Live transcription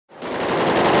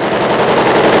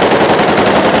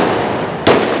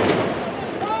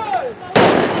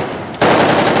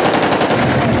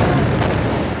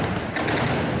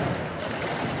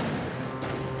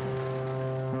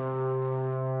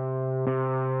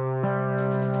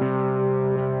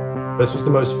This was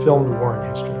the most filmed war in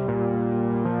history,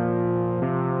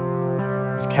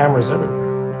 with cameras everywhere.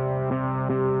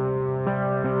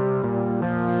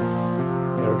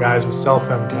 There were guys with cell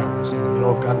phone cameras in the middle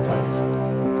of gunfights.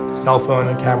 Cell phone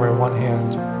and camera in one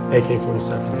hand,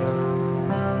 AK-47 in the other.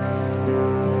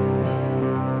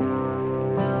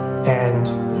 And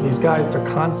these guys, their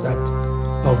concept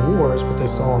of war is what they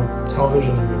saw on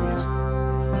television and movies.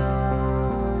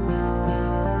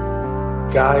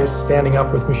 Guys standing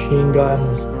up with machine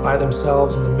guns by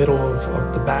themselves in the middle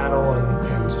of the battle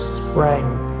and just spraying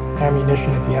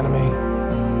ammunition at the enemy.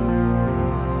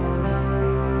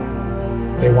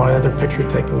 They wanted their picture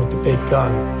taken with the big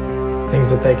gun, things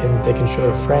that they can show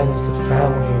to friends, to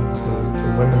family, to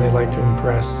women they like to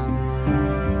impress.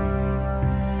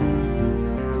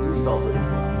 You felt it as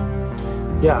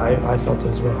well? Yeah, I felt it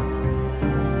as well.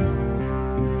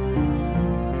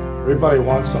 Everybody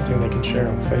wants something they can share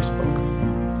on Facebook.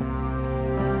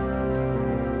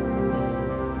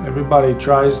 Everybody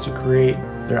tries to create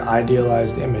their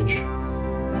idealized image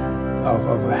of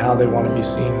how they want to be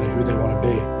seen and who they want to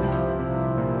be.